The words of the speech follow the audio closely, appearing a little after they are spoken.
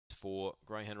for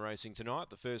greyhound racing tonight.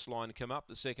 The first line come up,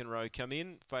 the second row come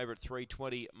in. Favourite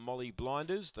 320 Molly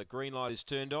Blinders. The green light is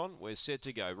turned on. We're set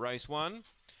to go. Race 1.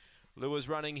 Lures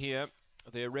running here.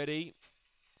 They're ready.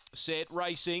 Set,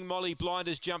 racing. Molly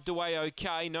Blinders jumped away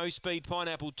okay. No speed,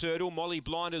 Pineapple Turtle. Molly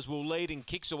Blinders will lead and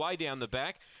kicks away down the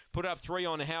back. Put up 3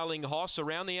 on Howling Hoss.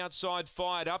 Around the outside,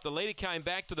 fired up. The leader came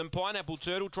back to them. Pineapple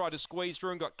Turtle tried to squeeze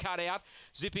through and got cut out.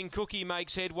 Zipping Cookie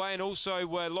makes headway, and also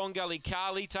Long Gully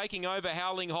Carly taking over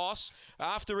Howling Hoss.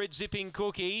 After it, Zipping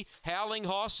Cookie. Howling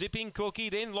Hoss, Zipping Cookie,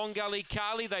 then Long Gully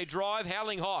Carly. They drive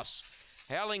Howling Hoss.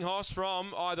 Howling Hoss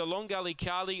from either Long Gully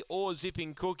Carly or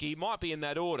Zipping Cookie. Might be in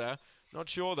that order. Not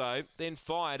sure though. Then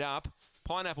fired up.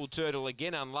 Pineapple Turtle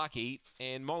again unlucky.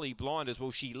 And Molly Blinders,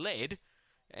 well, she led.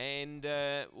 And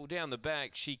down the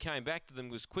back, she came back to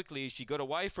them as quickly as she got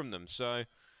away from them. So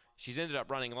she's ended up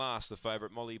running last, the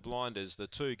favourite Molly Blinders. The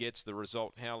 2 gets the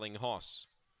result, Howling Hoss.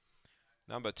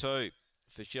 Number 2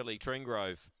 for Shelley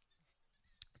Tringrove.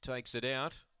 Takes it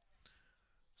out.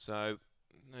 So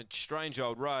a strange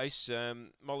old race.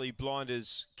 Molly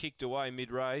Blinders kicked away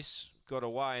mid-race, got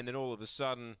away, and then all of a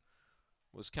sudden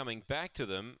was coming back to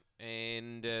them,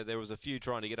 and there was a few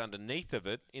trying to get underneath of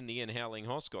it. In the end, Howling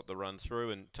Hoss got the run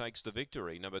through and takes the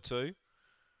victory. Number 2.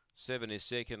 7 is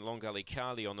second. Long Gully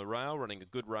Carly on the rail, running a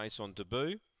good race on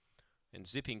debut. And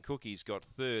Zipping Cookie's got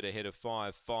third ahead of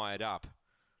 5, Fired Up.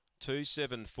 2,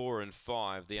 7, 4 and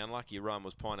 5. The unlucky run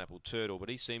was Pineapple Turtle, but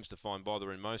he seems to find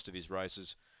bother in most of his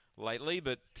races lately,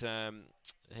 but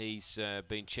he's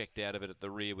been checked out of it at the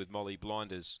rear with Molly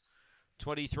Blinders.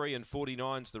 23 and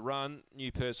 49's the run.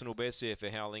 New personal best there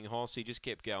for Howling Hoss. He just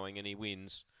kept going and he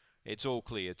wins. It's all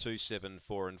clear. 2, 7,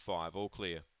 4 and 5. All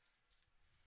clear.